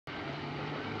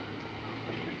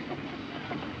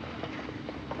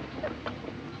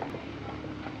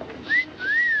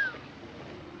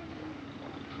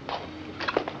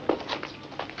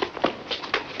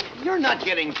I'm not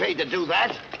getting paid to do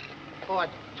that. Oh, I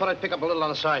thought I'd pick up a little on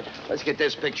the side. Let's get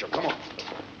this picture. Come on.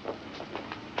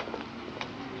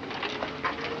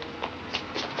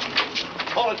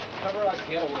 Hold it. Cover up,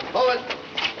 kid. Hold it.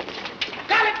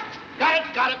 Got it. Got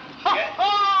it. Got it. Yeah.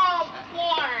 Oh,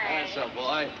 boy. That's a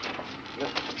boy.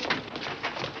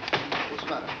 What's the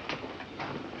matter?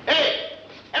 Hey,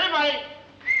 everybody.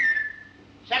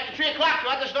 It's after 3 o'clock. You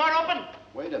want this door open?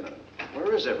 Wait a minute.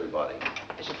 Where is everybody?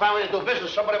 It's a fine way to do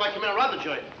business. Somebody might come in and rob the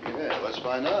joint. Yeah, let's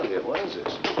find out here. What is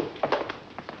this?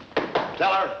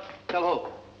 Tell her. Tell who?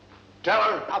 Tell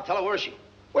her. I'll tell her. Where is she?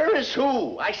 Where is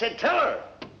who? I said tell her.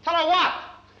 Tell her what?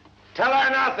 Tell her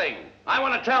nothing. I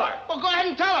want to tell her. Well, go ahead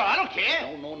and tell her. I don't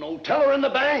care. No. Tell her in the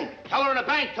bank. Tell her in the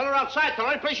bank. Tell her outside. Tell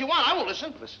her any place you want. I won't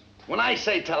listen. Listen, when I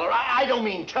say tell her, I don't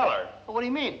mean tell her. Well, what do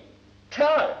you mean?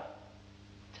 Tell her.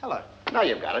 Tell her. Now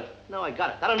you've got it. No, I got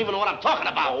it. I don't even know what I'm talking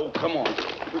about. Oh, come on.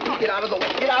 Get out of the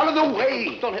way. Get out of the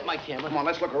way. Don't hit my camera. Come on,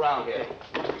 let's look around here.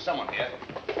 Must be someone here.